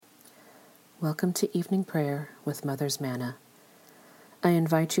Welcome to Evening Prayer with Mother's Manna. I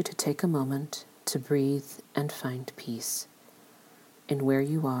invite you to take a moment to breathe and find peace in where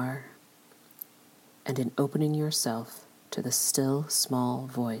you are and in opening yourself to the still, small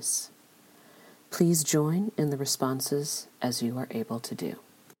voice. Please join in the responses as you are able to do.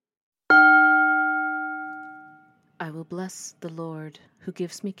 I will bless the Lord who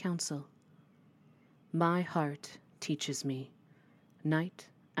gives me counsel. My heart teaches me, night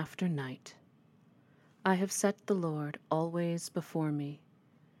after night. I have set the Lord always before me.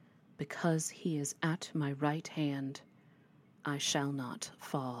 Because he is at my right hand, I shall not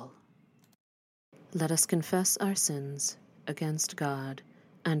fall. Let us confess our sins against God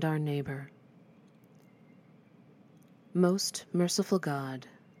and our neighbor. Most merciful God,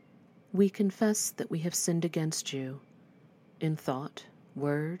 we confess that we have sinned against you in thought,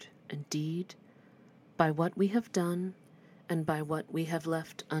 word, and deed, by what we have done and by what we have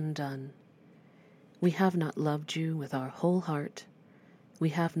left undone. We have not loved you with our whole heart. We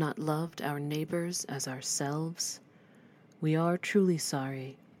have not loved our neighbors as ourselves. We are truly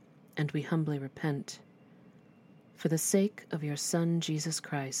sorry, and we humbly repent. For the sake of your Son, Jesus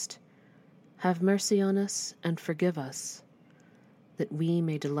Christ, have mercy on us and forgive us, that we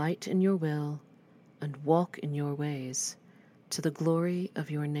may delight in your will and walk in your ways, to the glory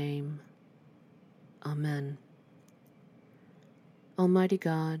of your name. Amen. Almighty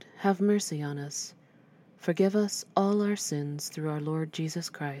God, have mercy on us. Forgive us all our sins through our Lord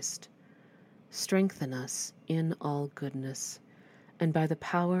Jesus Christ. Strengthen us in all goodness, and by the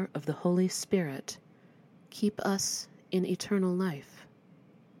power of the Holy Spirit, keep us in eternal life.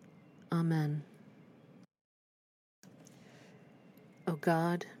 Amen. O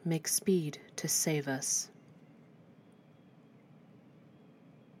God, make speed to save us.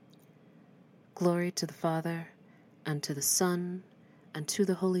 Glory to the Father, and to the Son, and to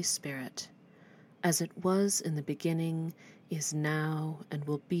the Holy Spirit, as it was in the beginning, is now, and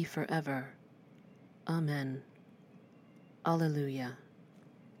will be forever. Amen. Alleluia.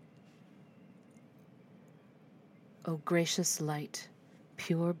 O gracious light,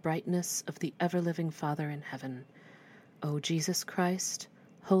 pure brightness of the ever-living Father in heaven, O Jesus Christ,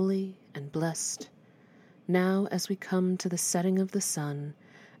 holy and blessed, now as we come to the setting of the sun,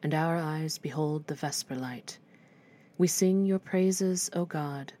 and our eyes behold the vesper light, we sing your praises, O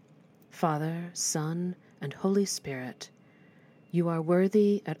God, Father, Son, and Holy Spirit. You are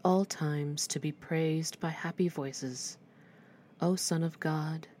worthy at all times to be praised by happy voices, O Son of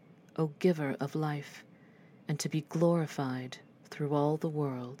God, O Giver of life, and to be glorified through all the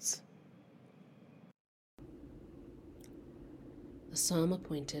worlds. The psalm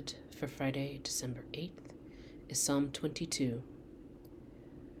appointed for Friday, December 8th, is Psalm 22.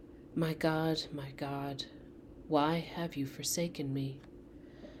 My God, why have you forsaken me,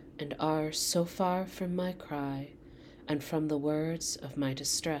 and are so far from my cry and from the words of my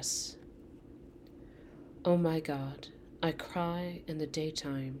distress? O my God, I cry in the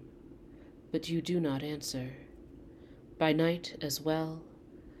daytime, but you do not answer, by night as well,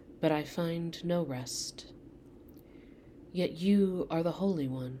 but I find no rest. Yet you are the Holy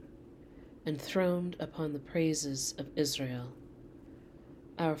One, enthroned upon the praises of Israel.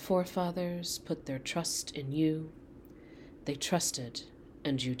 Our forefathers put their trust in you. They trusted,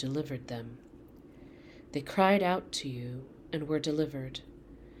 and you delivered them. They cried out to you, and were delivered.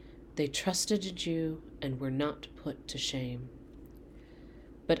 They trusted in you, and were not put to shame.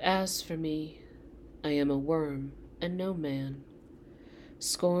 But as for me, I am a worm and no man,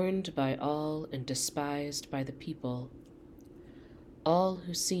 scorned by all and despised by the people. All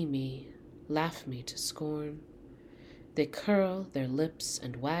who see me laugh me to scorn. They curl their lips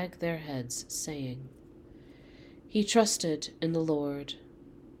and wag their heads, saying, He trusted in the Lord.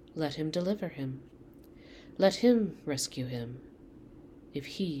 Let him deliver him. Let him rescue him, if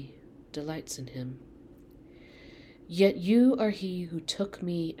he delights in him. Yet you are he who took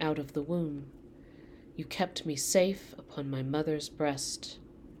me out of the womb. You kept me safe upon my mother's breast.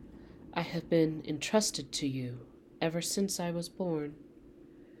 I have been entrusted to you ever since I was born.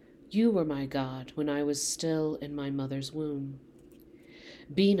 You were my God when I was still in my mother's womb.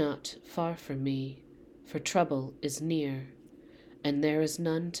 Be not far from me, for trouble is near, and there is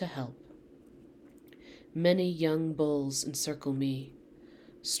none to help. Many young bulls encircle me.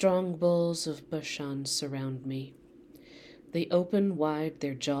 Strong bulls of Bashan surround me. They open wide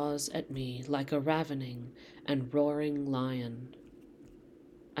their jaws at me like a ravening and roaring lion.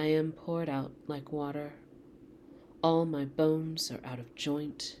 I am poured out like water. All my bones are out of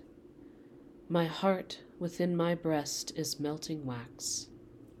joint. My heart within my breast is melting wax.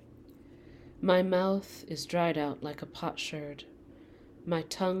 My mouth is dried out like a potsherd. My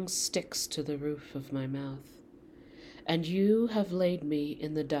tongue sticks to the roof of my mouth, and you have laid me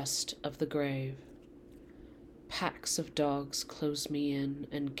in the dust of the grave. Packs of dogs close me in,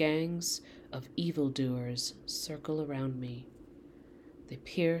 and gangs of evildoers circle around me. They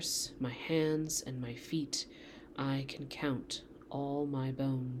pierce my hands and my feet. I can count all my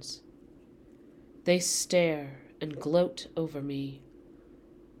bones. They stare and gloat over me.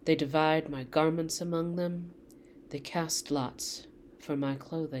 They divide my garments among them. They cast lots for my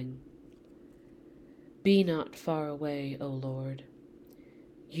clothing. Be not far away, O Lord.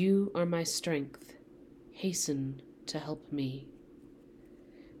 You are my strength. Hasten to help me.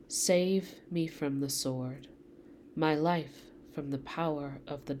 Save me from the sword, my life from the power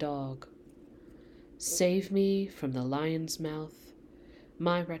of the dog. Save me from the lion's mouth,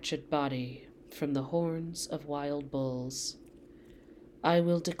 my wretched body from the horns of wild bulls. I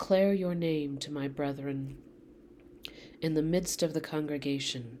will declare your name to my brethren. In the midst of the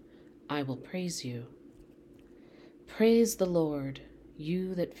congregation, I will praise you. Praise the Lord,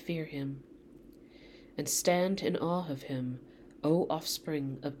 you that fear him, and stand in awe of him, O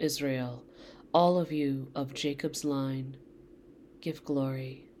offspring of Israel, all of you of Jacob's line. Give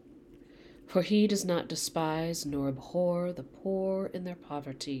glory. For he does not despise nor abhor the poor in their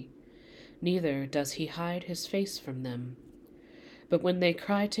poverty, neither does he hide his face from them. But when they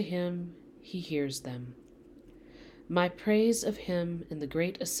cry to him, he hears them. My praise of him in the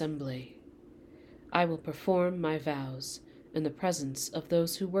great assembly. I will perform my vows in the presence of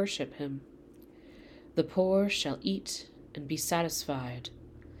those who worship him. The poor shall eat and be satisfied,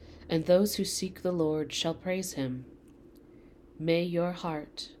 and those who seek the Lord shall praise him. May your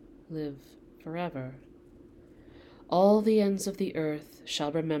heart live forever. All the ends of the earth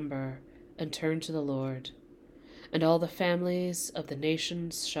shall remember and turn to the Lord, and all the families of the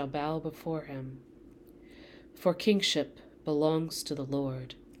nations shall bow before him. For kingship belongs to the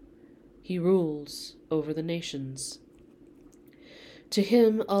Lord. He rules over the nations. To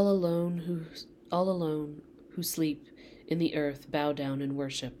him all alone who sleep in the earth bow down and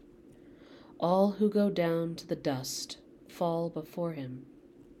worship. All who go down to the dust fall before him.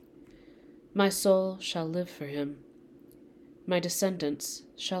 My soul shall live for him. My descendants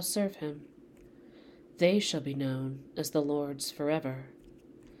shall serve him. They shall be known as the Lord's forever.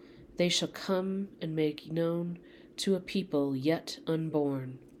 They shall come and make known to a people yet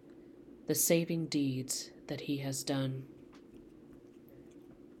unborn the saving deeds that he has done.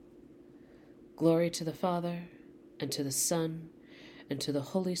 Glory to the Father, and to the Son, and to the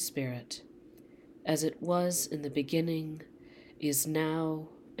Holy Spirit, as it was in the beginning, is now,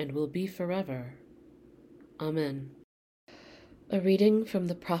 and will be forever. Amen. A reading from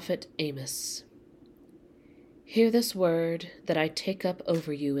the prophet Amos. Hear this word that I take up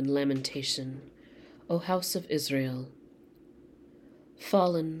over you in lamentation, O house of Israel.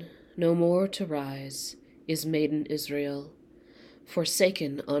 Fallen, no more to rise, is maiden Israel,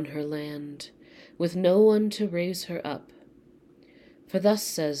 forsaken on her land, with no one to raise her up. For thus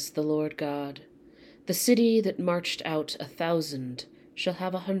says the Lord God, the city that marched out 1,000 shall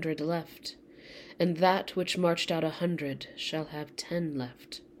have 100 left, and that which marched out 100 shall have 10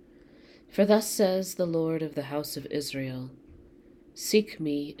 left. For thus says the Lord of the house of Israel, seek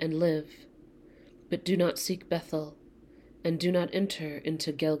me and live, but do not seek Bethel, and do not enter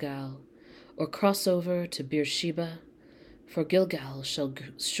into Gilgal, or cross over to Beersheba, for Gilgal shall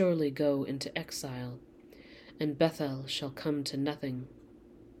surely go into exile, and Bethel shall come to nothing.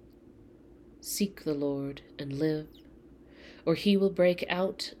 Seek the Lord and live, or he will break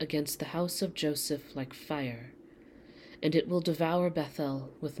out against the house of Joseph like fire, and it will devour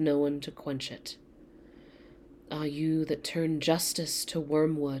Bethel with no one to quench it. Ah, you that turn justice to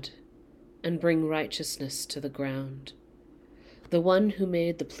wormwood, and bring righteousness to the ground, the one who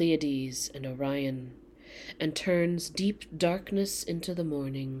made the Pleiades and Orion, and turns deep darkness into the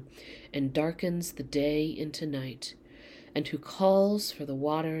morning, and darkens the day into night, and who calls for the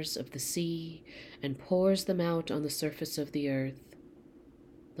waters of the sea, and pours them out on the surface of the earth.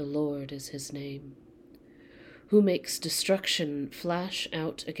 The Lord is his name. Who makes destruction flash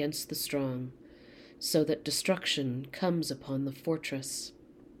out against the strong, so that destruction comes upon the fortress.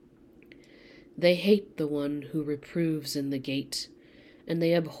 They hate the one who reproves in the gate, and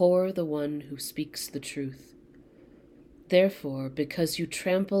they abhor the one who speaks the truth. Therefore, because you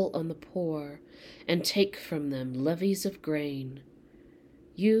trample on the poor, and take from them levies of grain,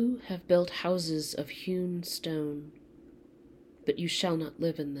 you have built houses of hewn stone, but you shall not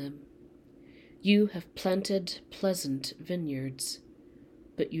live in them. You have planted pleasant vineyards,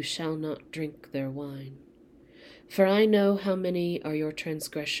 but you shall not drink their wine. For I know how many are your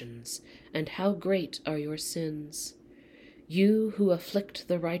transgressions, and how great are your sins. You who afflict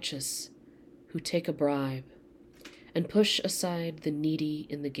the righteous, who take a bribe, and push aside the needy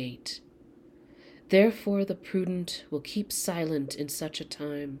in the gate. Therefore the prudent will keep silent in such a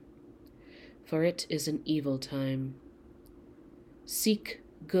time, for it is an evil time. Seek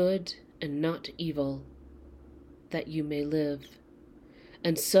good and not evil, that you may live.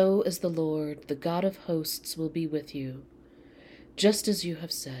 And so as the Lord, the God of hosts, will be with you, just as you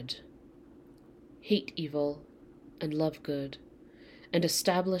have said. Hate evil and love good, and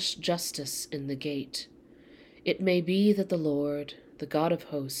establish justice in the gate. It may be that the Lord, the God of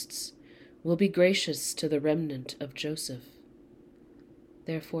hosts, will be gracious to the remnant of Joseph.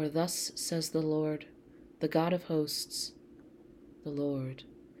 Therefore thus says the Lord, the God of hosts, the Lord.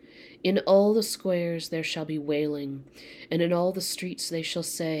 In all the squares there shall be wailing, and in all the streets they shall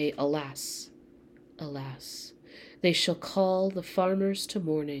say, Alas, alas. They shall call the farmers to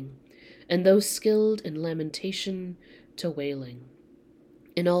mourning, and those skilled in lamentation to wailing.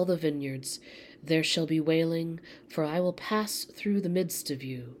 In all the vineyards there shall be wailing, for I will pass through the midst of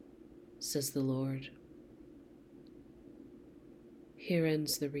you, says the Lord. Here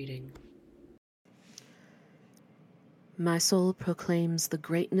ends the reading. My soul proclaims the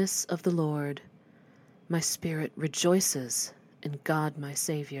greatness of the Lord. My spirit rejoices in God my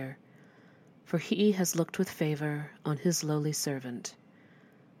Savior, for he has looked with favor on his lowly servant.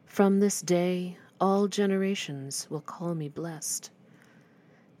 From this day all generations will call me blessed.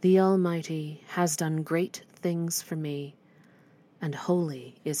 The Almighty has done great things for me, and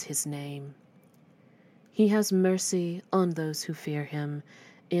holy is his name. He has mercy on those who fear him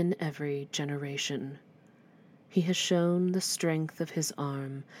in every generation. He has shown the strength of his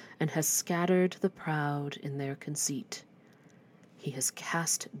arm, and has scattered the proud in their conceit. He has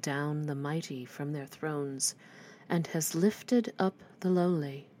cast down the mighty from their thrones, and has lifted up the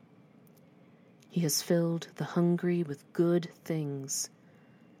lowly. He has filled the hungry with good things,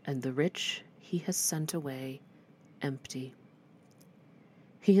 and the rich he has sent away empty.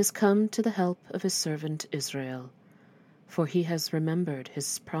 He has come to the help of his servant Israel, for he has remembered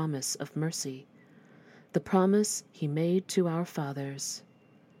his promise of mercy, the promise he made to our fathers,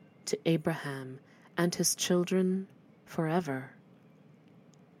 to Abraham and his children forever.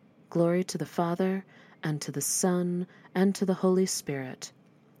 Glory to the Father, and to the Son, and to the Holy Spirit,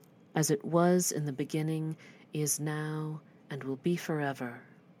 as it was in the beginning, is now, and will be forever.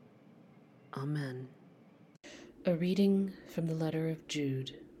 Amen. A reading from the letter of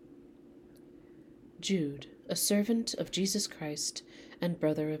Jude. Jude, a servant of Jesus Christ and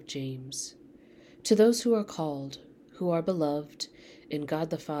brother of James, to those who are called, who are beloved in God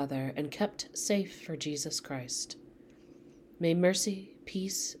the Father, and kept safe for Jesus Christ. May mercy,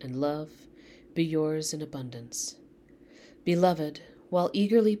 peace, and love be yours in abundance. Beloved, while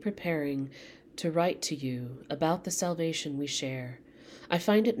eagerly preparing to write to you about the salvation we share, I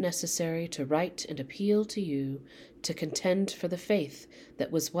find it necessary to write and appeal to you to contend for the faith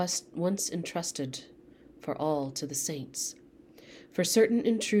that was once entrusted for all to the saints. For certain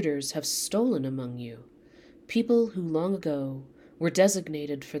intruders have stolen among you, people who long ago were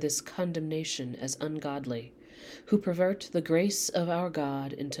designated for this condemnation as ungodly, who pervert the grace of our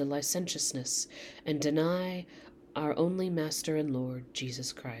God into licentiousness and deny our only Master and Lord,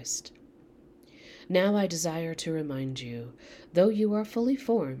 Jesus Christ. Now I desire to remind you, though you are fully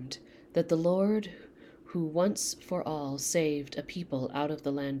formed, that the Lord, who once for all saved a people out of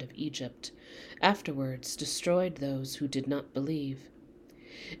the land of Egypt, afterwards destroyed those who did not believe.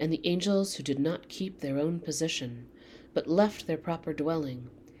 And the angels who did not keep their own position, but left their proper dwelling,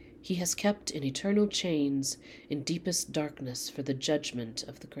 he has kept in eternal chains in deepest darkness for the judgment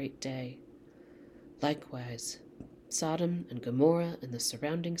of the great day. Likewise, Sodom and Gomorrah and the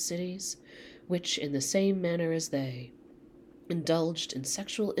surrounding cities, which in the same manner as they indulged in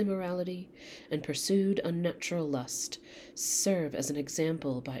sexual immorality and pursued unnatural lust, serve as an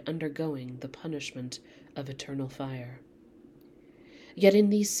example by undergoing the punishment of eternal fire. Yet in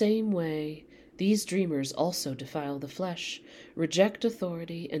the same way, these dreamers also defile the flesh, reject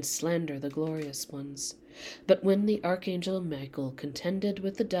authority, and slander the glorious ones. But when the archangel Michael contended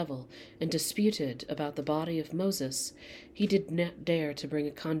with the devil and disputed about the body of Moses, he did not dare to bring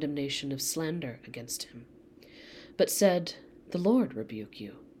a condemnation of slander against him, but said, "The Lord rebuke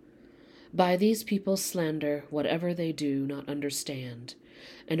you." By these people slander whatever they do not understand,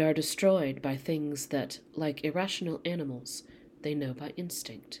 and are destroyed by things that, like irrational animals, they know by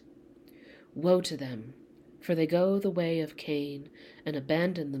instinct. Woe to them, for they go the way of Cain, and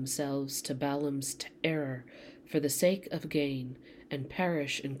abandon themselves to Balaam's error for the sake of gain, and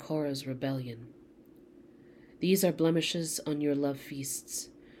perish in Korah's rebellion. These are blemishes on your love feasts,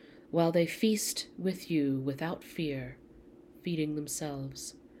 while they feast with you without fear, feeding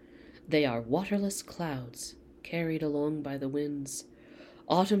themselves. They are waterless clouds, carried along by the winds,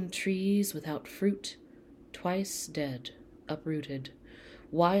 autumn trees without fruit, twice dead, uprooted,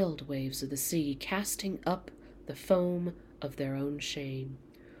 wild waves of the sea casting up the foam of their own shame,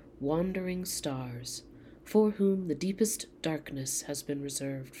 wandering stars, for whom the deepest darkness has been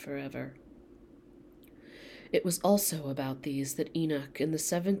reserved forever. It was also about these that Enoch, in the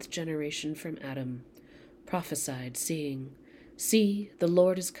 7th generation from Adam, prophesied, saying, "See, the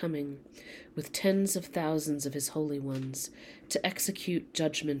Lord is coming, with tens of thousands of his holy ones, to execute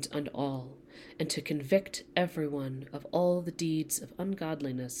judgment on all, and to convict everyone of all the deeds of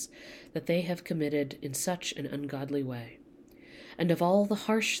ungodliness that they have committed in such an ungodly way, and of all the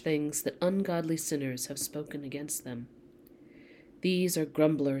harsh things that ungodly sinners have spoken against them. These are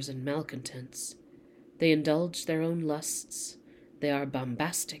grumblers and malcontents. They indulge their own lusts. They are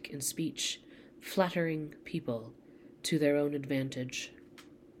bombastic in speech, flattering people to their own advantage."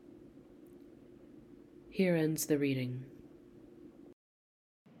 Here ends the reading.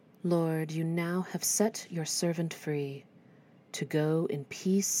 Lord, you now have set your servant free to go in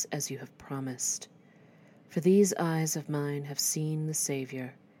peace as you have promised. For these eyes of mine have seen the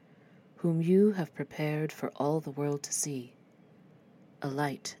Savior, whom you have prepared for all the world to see, a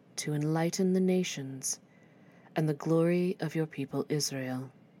light to enlighten the nations, and the glory of your people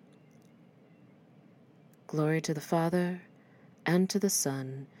Israel. Glory to the Father, and to the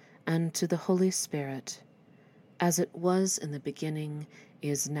Son, and to the Holy Spirit, as it was in the beginning,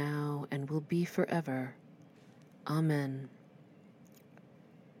 is now, and will be forever. Amen.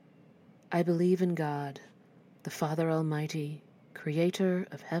 I believe in God, the Father Almighty, creator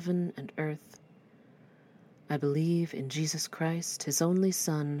of heaven and earth. I believe in Jesus Christ, his only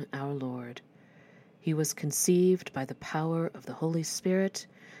Son, our Lord. He was conceived by the power of the Holy Spirit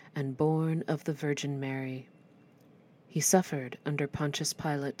and born of the Virgin Mary. He suffered under Pontius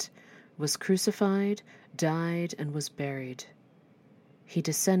Pilate, was crucified, died, and was buried. He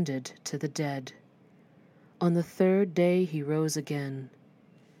descended to the dead. On the 3rd day he rose again.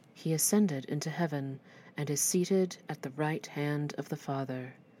 He ascended into heaven and is seated at the right hand of the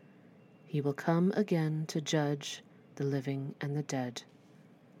Father. He will come again to judge the living and the dead.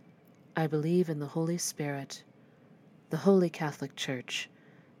 I believe in the Holy Spirit, the Holy Catholic Church,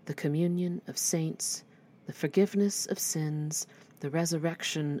 the communion of saints, the forgiveness of sins, the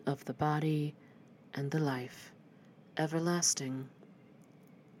resurrection of the body, and the life everlasting.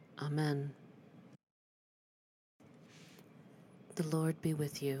 Amen. The Lord be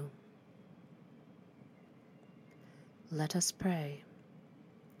with you. Let us pray.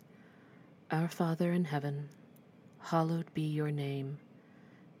 Our Father in heaven, hallowed be your name.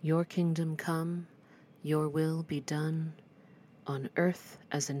 Your kingdom come, your will be done, on earth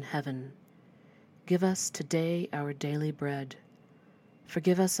as in heaven. Give us today our daily bread.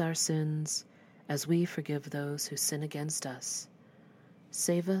 Forgive us our sins, as we forgive those who sin against us.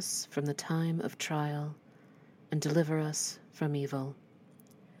 Save us from the time of trial, and deliver us from evil.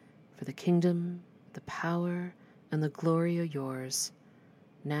 For the kingdom, the power, and the glory are yours,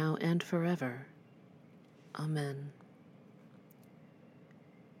 now and forever. Amen.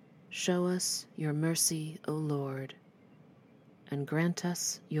 Show us your mercy, O Lord, and grant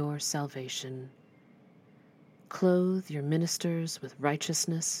us your salvation. Clothe your ministers with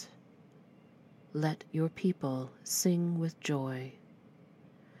righteousness. Let your people sing with joy.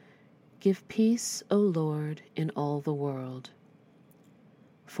 Give peace, O Lord, in all the world,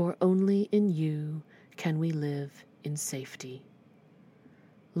 for only in you can we live in safety.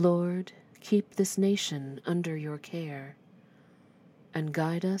 Lord, keep this nation under your care, and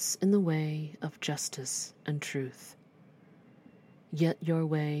guide us in the way of justice and truth. Yet your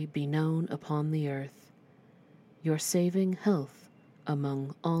way be known upon the earth, your saving health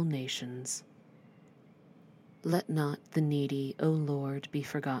among all nations. Let not the needy, O Lord, be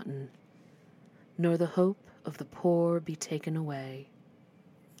forgotten, nor the hope of the poor be taken away.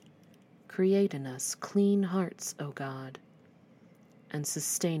 Create in us clean hearts, O God, and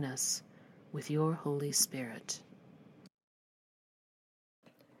sustain us with your Holy Spirit.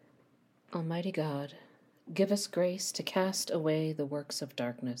 Almighty God, give us grace to cast away the works of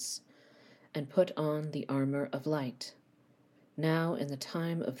darkness and put on the armor of light, now in the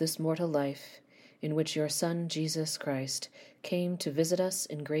time of this mortal life in which your Son Jesus Christ came to visit us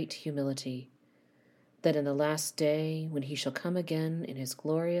in great humility, that in the last day, when he shall come again in his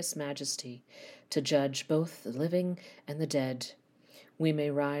glorious majesty to judge both the living and the dead, we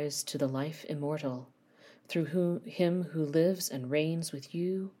may rise to the life immortal, through him who lives and reigns with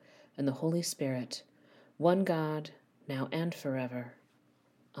you and the Holy Spirit, one God, now and forever.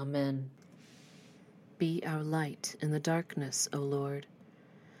 Amen. be our light in the darkness, O Lord,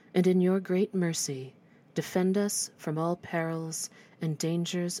 and in your great mercy defend us from all perils and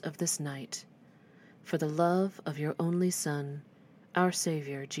dangers of this night, for the love of your only Son, our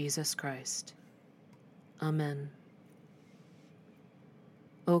Savior, Jesus Christ. Amen.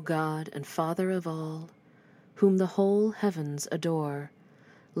 O God and Father of all, whom the whole heavens adore,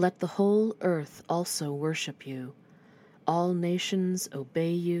 let the whole earth also worship you. All nations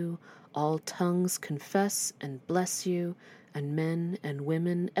obey you, all tongues confess and bless you, and men and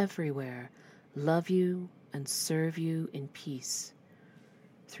women everywhere love you and serve you in peace.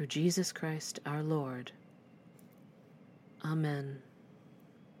 Through Jesus Christ our Lord. Amen.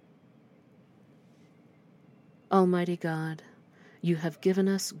 Almighty God, you have given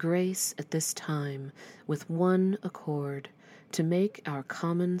us grace at this time with one accord to make our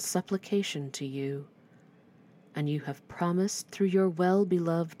common supplication to you, and you have promised through your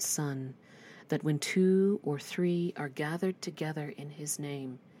well-beloved Son that when 2 or 3 are gathered together in his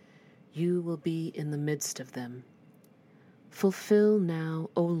name, you will be in the midst of them. Fulfill now,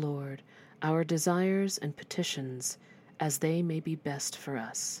 O Lord, our desires and petitions as they may be best for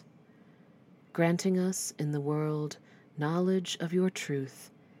us, granting us in the world knowledge of your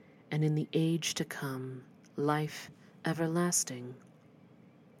truth, and in the age to come life everlasting.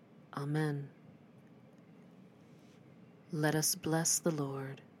 Amen. Let us bless the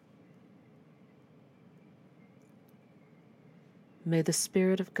Lord. May the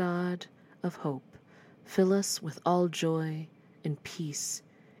Spirit of God of hope fill us with all joy and peace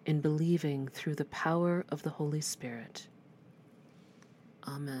in believing through the power of the Holy Spirit.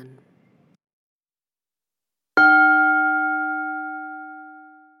 Amen.